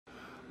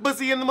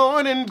Bussy in the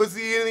morning,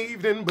 bussy in the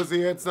evening,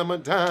 bussy at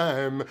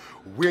summertime.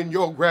 When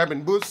you're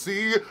grabbing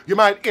bussy, you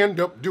might end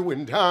up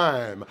doing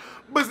time.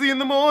 Bussy in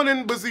the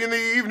morning, bussy in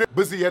the evening,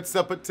 bussy at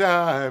supper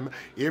time.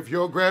 If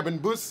you're grabbing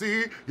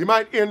bussy, you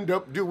might end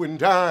up doing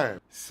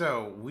time.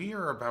 So we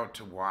are about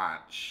to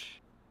watch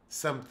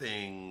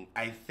something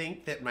I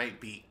think that might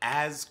be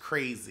as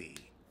crazy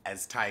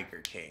as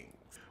Tiger King.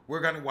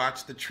 We're gonna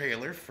watch the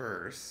trailer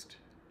first,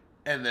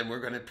 and then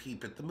we're gonna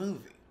peep at the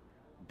movie.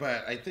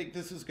 But I think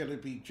this is gonna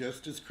be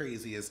just as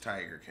crazy as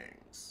Tiger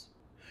King's.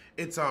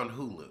 It's on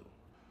Hulu.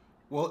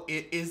 Well,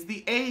 it is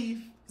the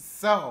 8th,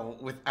 so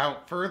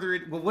without further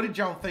ado, well, what did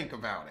y'all think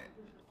about it?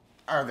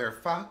 Are there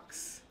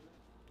fucks?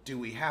 Do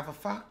we have a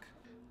fuck?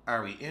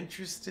 Are we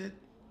interested?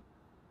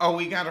 Oh,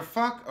 we got a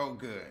fuck? Oh,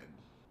 good.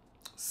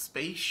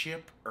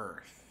 Spaceship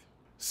Earth.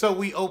 So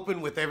we open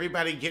with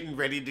everybody getting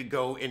ready to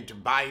go into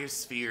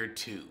Biosphere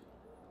 2.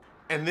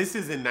 And this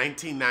is in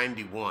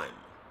 1991.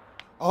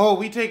 Oh,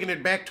 we taking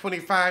it back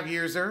 25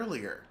 years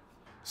earlier.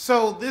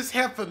 So this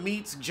heifer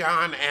meets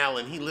John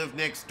Allen. He lived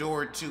next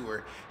door to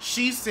her.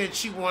 She said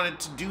she wanted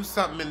to do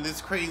something in this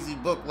crazy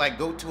book, like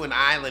go to an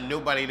island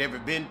nobody had ever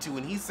been to.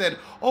 And he said,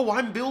 oh,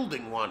 I'm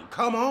building one.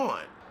 Come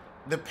on.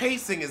 The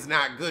pacing is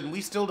not good, and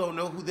we still don't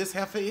know who this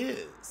heifer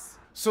is.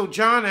 So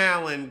John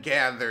Allen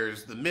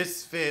gathers the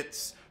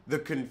misfits, the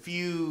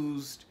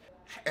confused,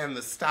 and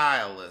the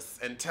stylists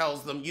and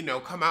tells them, you know,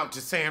 come out to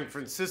San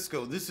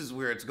Francisco. This is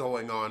where it's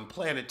going on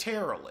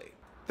planetarily.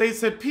 They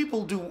said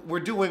people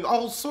were doing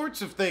all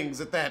sorts of things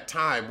at that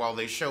time while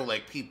they show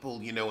like people,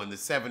 you know, in the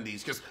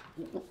 70s just,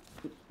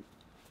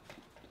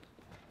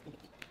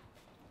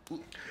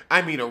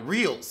 I mean, a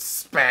real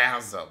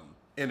spasm,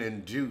 an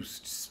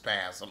induced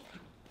spasm.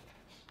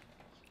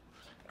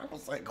 I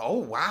was like, oh,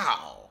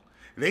 wow.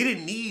 They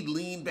didn't need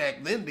lean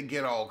back then to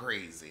get all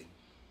crazy.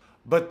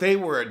 But they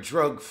were a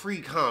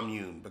drug-free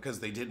commune because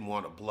they didn't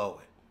want to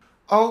blow it.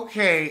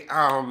 Okay,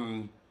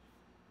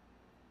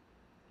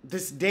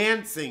 this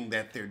dancing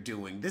that they're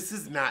doing, this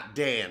is not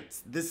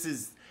dance.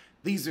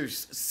 These are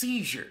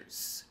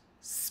seizures,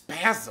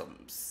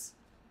 spasms,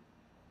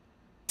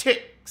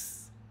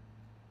 tics.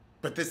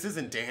 But this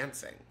isn't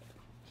dancing.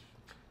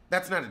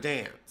 That's not a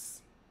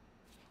dance.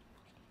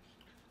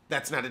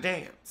 That's not a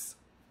dance.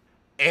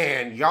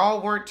 And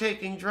y'all weren't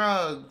taking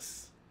drugs.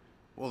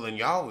 Well, then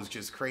y'all was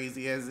just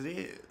crazy as it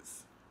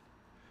is.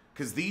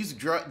 Because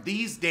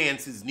these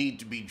dances need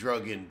to be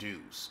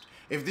drug-induced.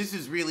 If this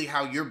is really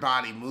how your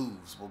body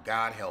moves, well,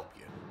 God help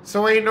you.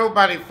 So ain't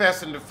nobody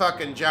fessing to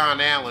fucking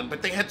John Allen,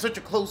 but they had such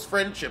a close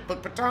friendship,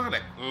 but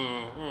platonic.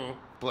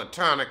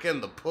 Platonic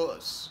in the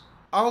puss.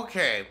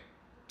 Okay,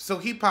 so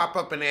he pop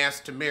up and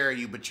asked to marry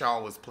you, but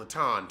y'all was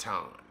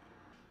platon-ton.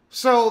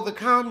 So the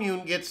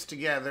commune gets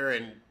together,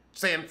 and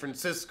San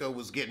Francisco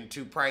was getting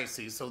too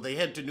pricey, so they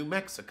head to New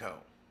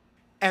Mexico.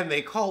 And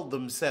they called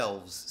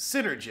themselves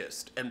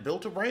Synergist and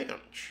built a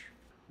ranch.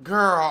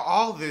 Girl,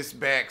 all this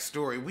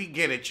backstory, we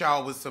get it,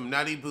 y'all, with some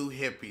nutty boo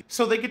hippie.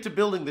 So they get to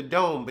building the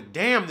dome, but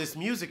damn, this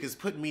music is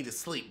putting me to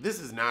sleep. This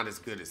is not as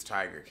good as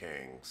Tiger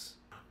King's.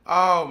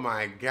 Oh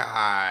my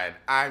God.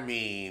 I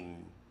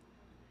mean,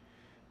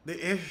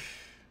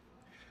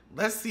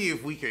 let's see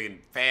if we can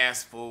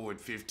fast forward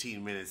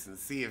 15 minutes and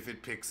see if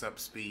it picks up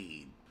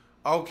speed.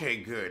 Okay,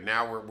 good.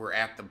 Now we're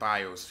at the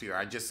biosphere.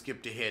 I just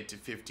skipped ahead to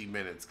 50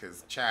 minutes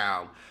because,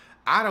 child,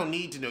 I don't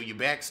need to know your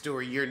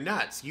backstory. You're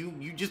nuts. You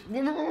just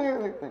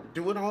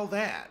doing all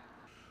that.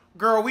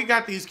 Girl, we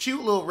got these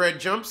cute little red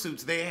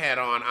jumpsuits they had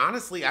on.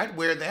 Honestly, I'd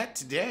wear that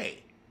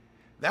today.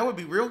 That would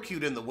be real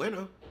cute in the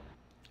winter.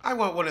 I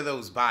want one of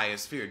those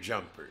biosphere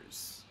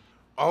jumpers.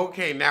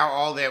 Okay, now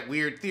all that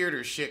weird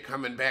theater shit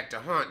coming back to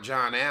haunt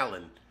John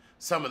Allen.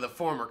 Some of the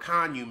former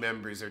Kanye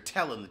members are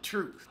telling the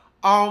truth.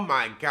 Oh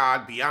my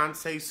God,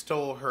 Beyonce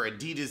stole her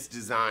Adidas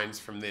designs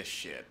from this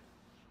shit.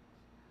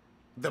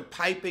 The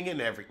piping and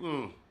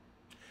everything.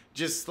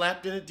 Just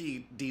slapped an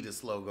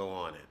Adidas logo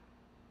on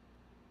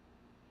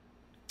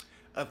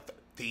it.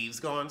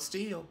 Thieves gone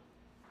steal.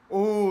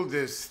 Oh,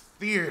 this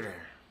theater.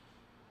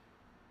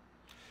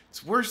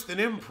 It's worse than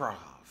improv.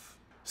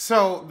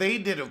 So they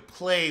did a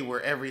play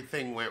where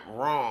everything went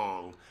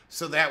wrong,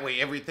 so that way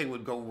everything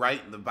would go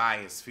right in the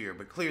biosphere,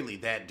 but clearly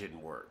that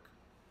didn't work.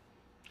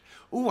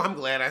 Ooh, I'm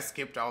glad I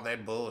skipped all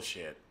that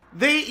bullshit.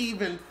 They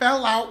even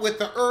fell out with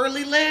the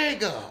early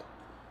leg up.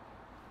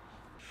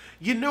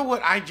 You know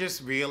what I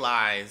just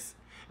realized?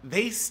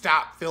 They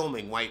stopped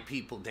filming white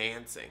people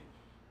dancing.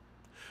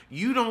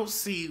 You don't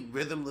see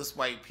rhythmless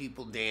white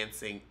people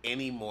dancing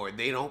anymore.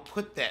 They don't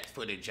put that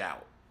footage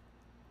out.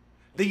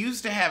 They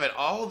used to have it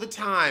all the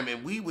time,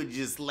 and we would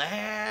just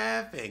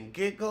laugh and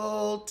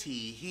giggle,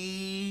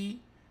 tee-hee.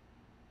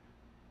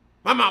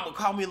 My mom would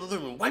call me in the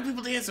living room, white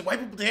people dancing, white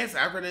people dancing.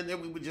 I run in there,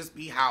 we would just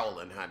be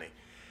howling, honey.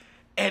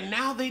 And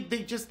now they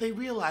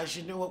realize,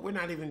 you know what, we're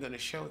not even going to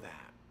show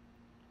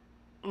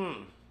that.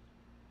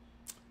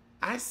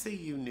 I see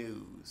you,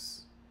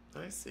 news.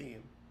 I see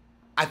you.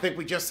 I think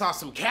we just saw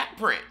some cat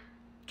print.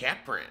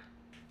 Cat print.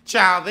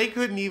 Child, they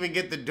couldn't even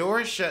get the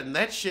door shut, and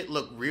that shit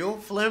looked real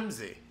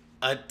flimsy.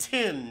 A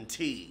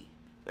 10T.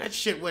 That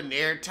shit wasn't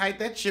airtight.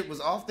 That shit was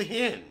off the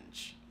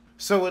hinge.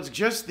 So it's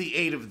just the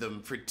 8 of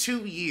them for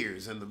 2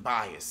 years in the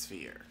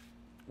biosphere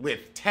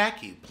with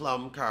tacky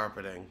plum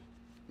carpeting.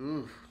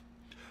 Oof.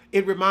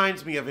 It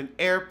reminds me of an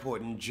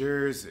airport in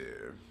Jersey.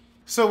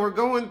 So we're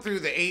going through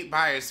the 8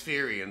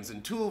 biospherians,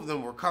 and 2 of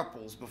them were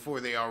couples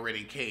before they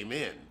already came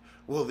in.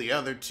 Will the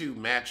other 2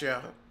 match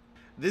up?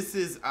 This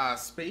is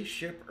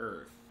Spaceship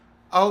Earth.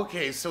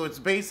 Okay, so it's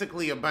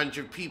basically a bunch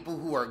of people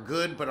who are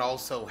good but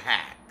also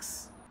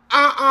hacks.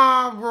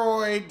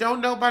 Roy,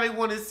 don't nobody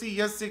want to see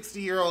your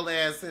 60-year-old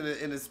ass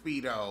in a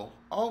Speedo.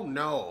 Oh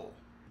no.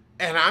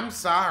 And I'm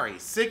sorry,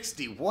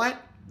 60 what?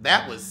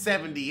 That was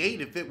 78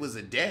 if it was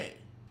a day.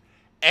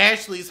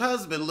 Ashley's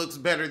husband looks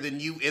better than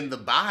you in the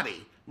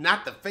body.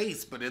 Not the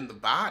face, but in the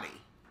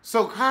body.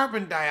 So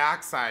carbon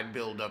dioxide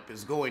buildup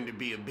is going to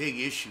be a big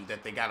issue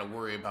that they gotta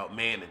worry about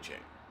managing.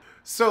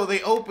 So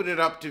they open it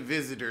up to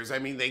visitors. I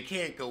mean, they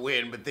can't go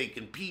in, but they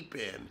can peep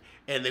in.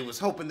 And they was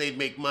hoping they'd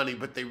make money,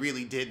 but they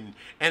really didn't.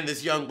 And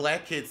this young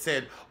black kid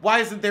said, why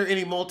isn't there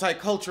any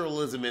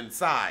multiculturalism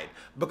inside?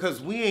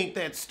 Because we ain't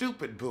that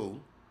stupid,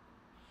 boo.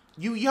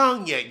 You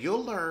young yet,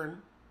 you'll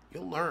learn.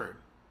 You'll learn.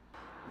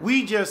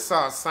 We just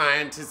saw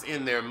scientists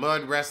in there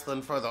mud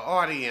wrestling for the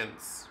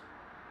audience.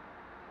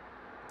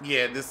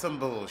 Yeah, there's some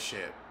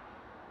bullshit.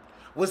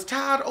 Was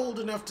Todd old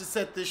enough to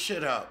set this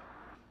shit up?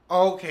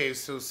 Okay,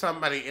 so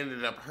somebody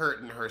ended up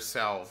hurting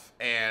herself,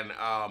 and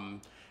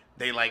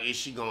they like, is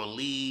she gonna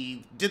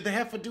leave? Did the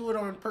heifer do it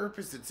on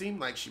purpose? It seemed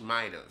like she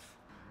might have.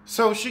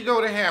 So she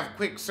go to have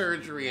quick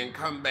surgery and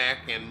come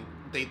back, and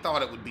they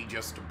thought it would be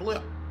just a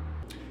blip.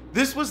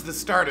 This was the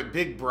start of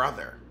Big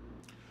Brother.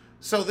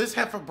 So this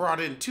heifer brought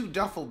in 2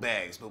 duffel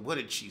bags, but what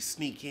did she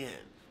sneak in?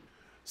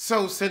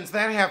 So since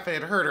that heifer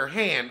had hurt her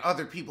hand,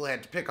 other people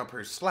had to pick up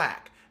her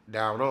slack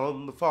down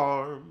on the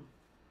farm.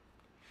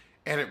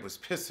 And it was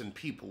pissing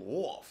people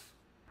off.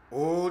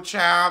 Oh,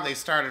 child, they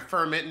started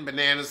fermenting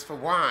bananas for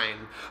wine.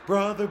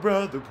 Brother,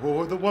 brother,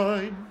 pour the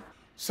wine.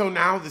 So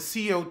now the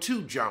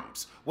CO2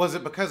 jumps. Was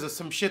it because of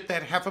some shit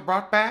that heifer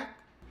brought back?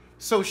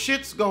 So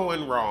shit's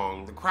going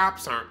wrong. The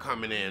crops aren't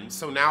coming in,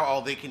 so now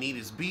all they can eat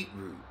is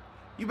beetroot.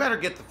 You better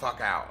get the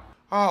fuck out.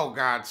 Oh,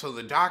 God, so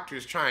the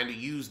doctor's trying to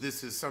use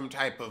this as some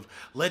type of,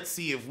 let's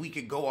see if we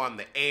could go on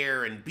the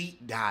air and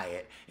beet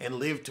diet and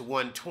live to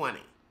 120.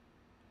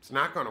 It's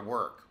not going to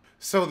work.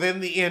 So then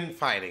the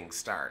infighting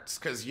starts,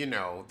 because, you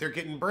know, they're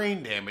getting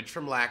brain damage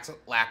from lack of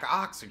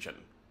oxygen.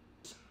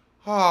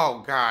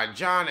 Oh, God,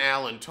 John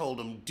Allen told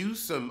him, do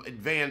some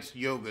advanced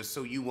yoga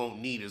so you won't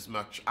need as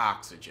much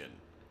oxygen.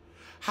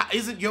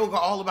 Isn't yoga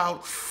all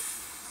about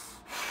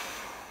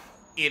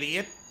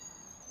idiot?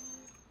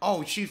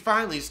 Oh, she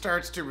finally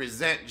starts to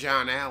resent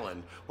John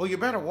Allen. Well, you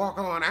better walk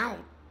on out.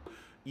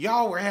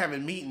 Y'all were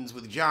having meetings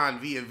with John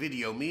via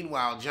video.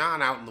 Meanwhile,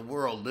 John out in the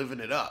world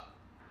living it up.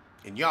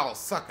 And y'all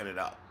sucking it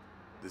up.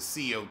 The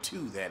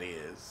CO2, that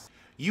is.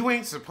 You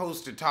ain't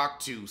supposed to talk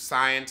to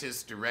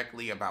scientists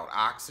directly about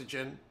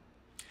oxygen.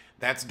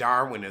 That's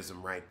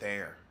Darwinism right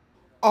there.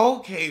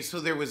 Okay, so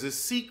there was a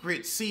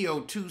secret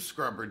CO2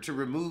 scrubber to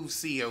remove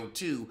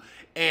CO2,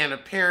 and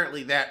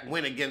apparently that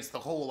went against the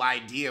whole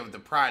idea of the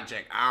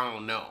project. I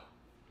don't know.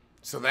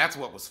 So that's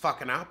what was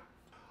fucking up?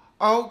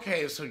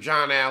 Okay, so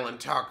John Allen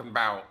talking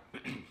about,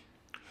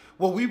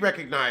 well, we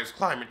recognized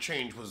climate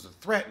change was a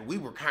threat, and we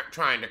were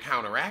trying to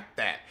counteract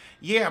that.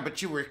 Yeah,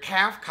 but you were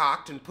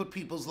calf-cocked and put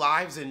people's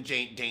lives in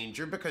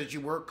danger because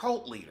you were a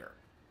cult leader.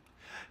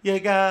 You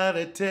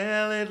gotta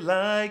tell it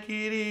like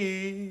it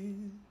is.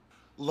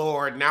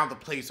 Lord, now the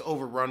place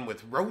overrun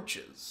with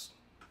roaches.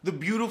 The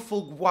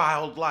beautiful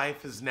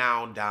wildlife is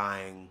now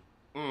dying.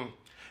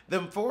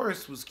 Them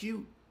forests was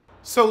cute.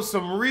 So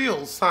some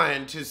real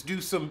scientists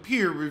do some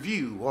peer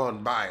review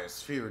on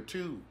Biosphere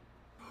 2.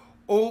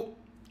 Oh,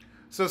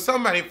 so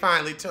somebody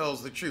finally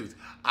tells the truth.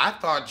 I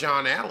thought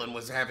John Allen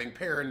was having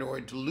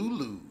paranoid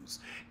delulus,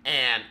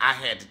 and I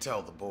had to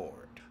tell the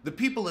board. The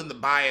people in the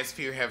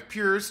Biosphere have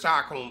pure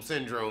Stockholm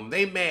Syndrome.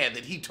 They mad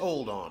that he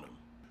told on them.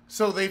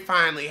 So they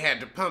finally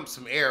had to pump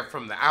some air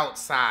from the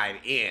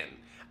outside in.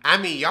 I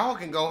mean, y'all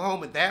can go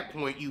home at that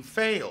point. You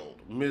failed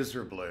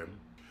miserably.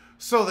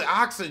 So the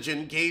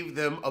oxygen gave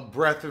them a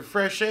breath of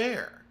fresh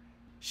air.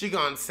 She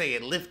gonna say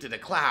it lifted a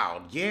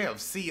cloud. Yeah, of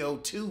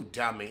CO2,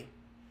 dummy.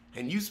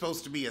 And you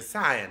supposed to be a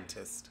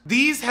scientist.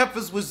 These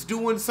heifers was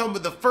doing some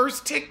of the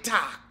first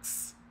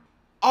TikToks.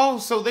 Oh,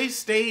 so they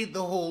stayed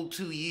the whole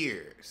 2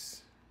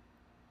 years.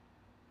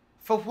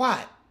 For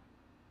what?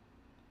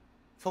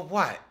 For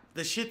what?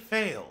 The shit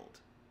failed.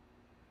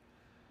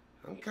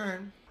 Okay.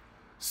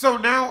 So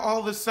now all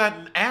of a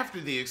sudden, after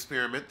the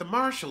experiment, the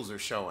marshals are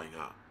showing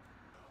up.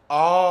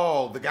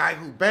 Oh, the guy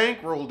who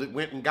bankrolled it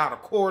went and got a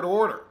court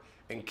order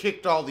and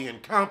kicked all the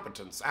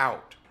incompetents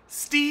out.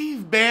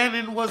 Steve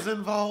Bannon was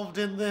involved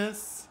in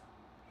this.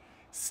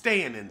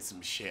 Staying in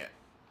some shit.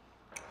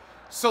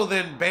 So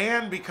then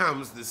Bannon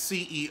becomes the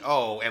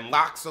CEO and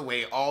locks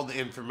away all the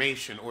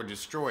information or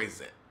destroys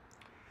it.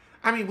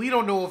 I mean, we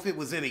don't know if it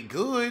was any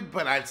good,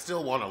 but I'd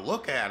still want to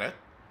look at it.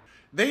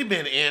 They've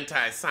been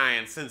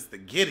anti-science since the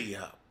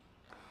giddy-up.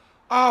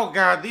 Oh,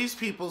 God, these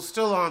people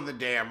still on the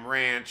damn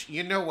ranch.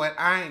 You know what?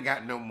 I ain't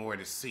got no more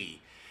to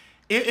see.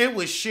 It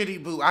was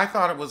Shitty Boo. I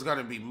thought it was going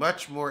to be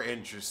much more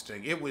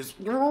interesting. It was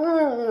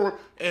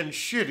and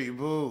Shitty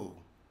Boo.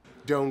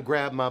 Don't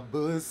grab my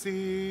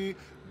pussy,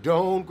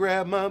 don't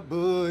grab my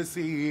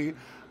pussy.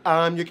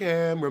 I'm your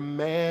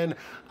cameraman.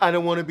 I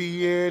don't want to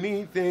be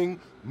anything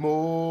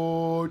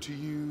more to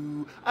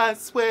you. I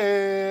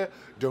swear,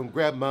 don't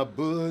grab my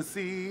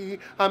pussy.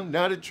 I'm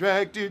not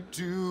attracted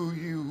to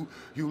you.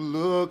 You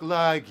look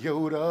like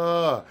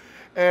Yoda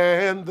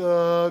and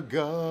the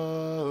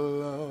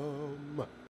Golem.